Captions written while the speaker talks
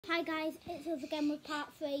Hi guys, it's us again with part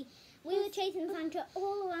 3. We were chasing Santa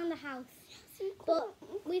all around the house, but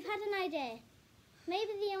we've had an idea.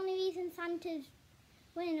 Maybe the only reason Santa's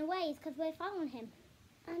running away is because we're following him.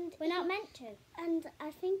 And we're not meant to. And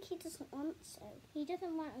I think he doesn't want to. He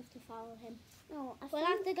doesn't want us to follow him. No, we'll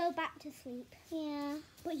have to go back to sleep. Yeah.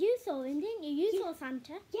 But you saw him, didn't you? You saw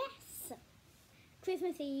Santa. Yes.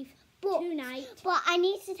 Christmas Eve, tonight. But I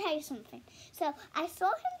need to tell you something. So I saw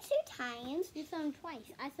him 2 times. You saw him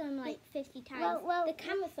twice. I saw him like 50 times. Well, the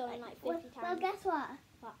camera saw him like 50 times. Well, guess what?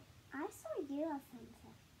 What? I saw you as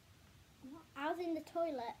Santa. I was in the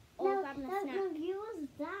toilet grabbing a snack. No, you was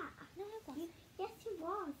that. No, I wasn't. Yes, you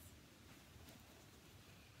was.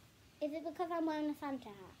 Is it because I'm wearing a Santa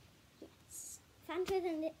hat? Yes. Santa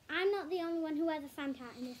isn't. I'm not the only one who wears a Santa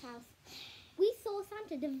hat in this house. We saw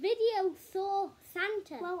Santa. The video saw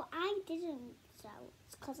Santa. Well, I didn't, so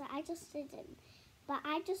it's because I just didn't. But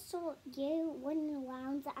I just saw you running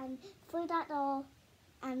around and through that door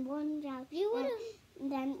and running down. You would have.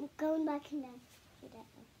 And then going back and then through that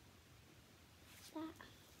door.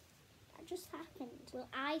 That just happened. Well,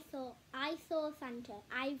 I saw Santa.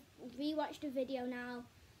 I've rewatched the video now,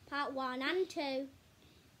 part 1 and 2.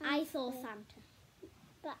 I saw Santa.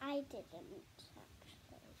 But I didn't,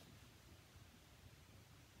 actually.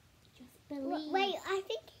 Just believe. Wait, I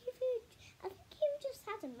think he just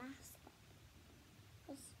had a mask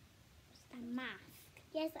on. A mask?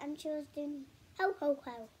 Yes, and she was doing ho ho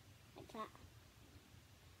ho like that.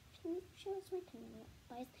 She was making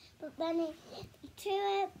a noise. But then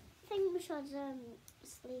to think we should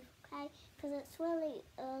sleep, okay? Because it's really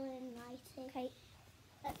early and nighty. Okay.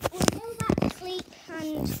 We'll go back to sleep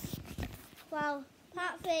and, well,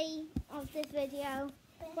 part 3 of this video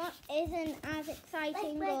what isn't as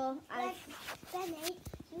exciting or as... Benny,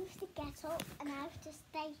 you have to get up and I have to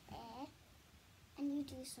stay here and you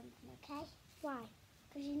do something, okay? Why?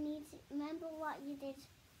 Because you need to remember what you did.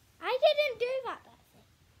 I didn't do that, Betsy.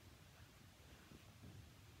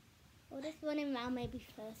 We'll just run him round maybe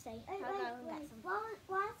Thursday. I'll go and get some.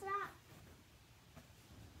 What's that?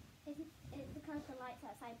 It's because the light's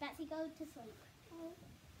outside. Betsy, go to sleep.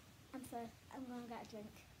 And first, I'm going to get a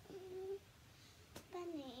drink.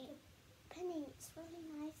 Penny, it's really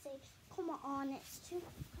nice. Come on, it's too...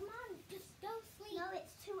 Come on, just go sleep. No,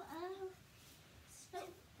 it's too early.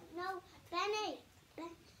 No, Benny.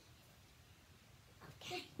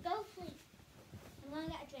 Okay, go sleep. I'm going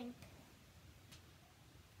to get a drink.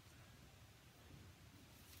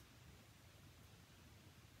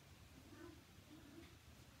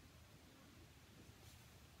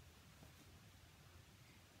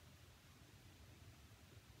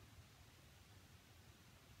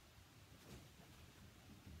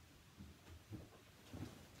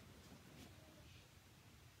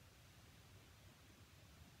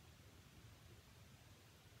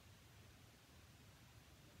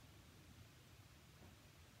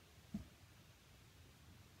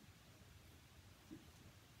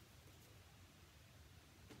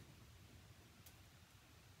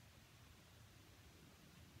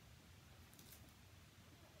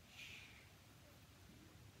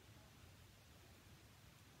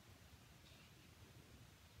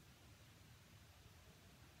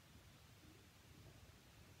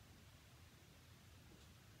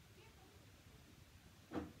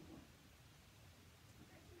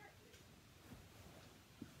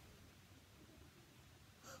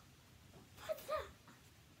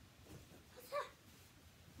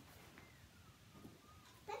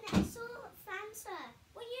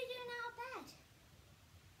 What are you doing out of bed?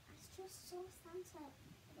 I just saw Santa.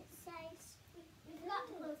 It says... We forgot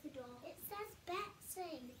to close the door. It says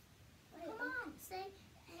Betsy. Come on, say...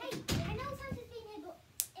 Hey, I know Santa's been here, but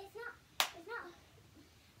it's not...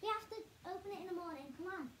 We have to open it in the morning. Come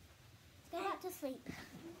on. Let's go back to sleep.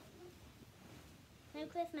 Merry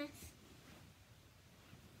Christmas.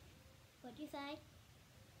 What do you say?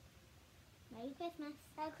 Merry Christmas.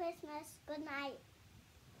 Merry Christmas. Good night.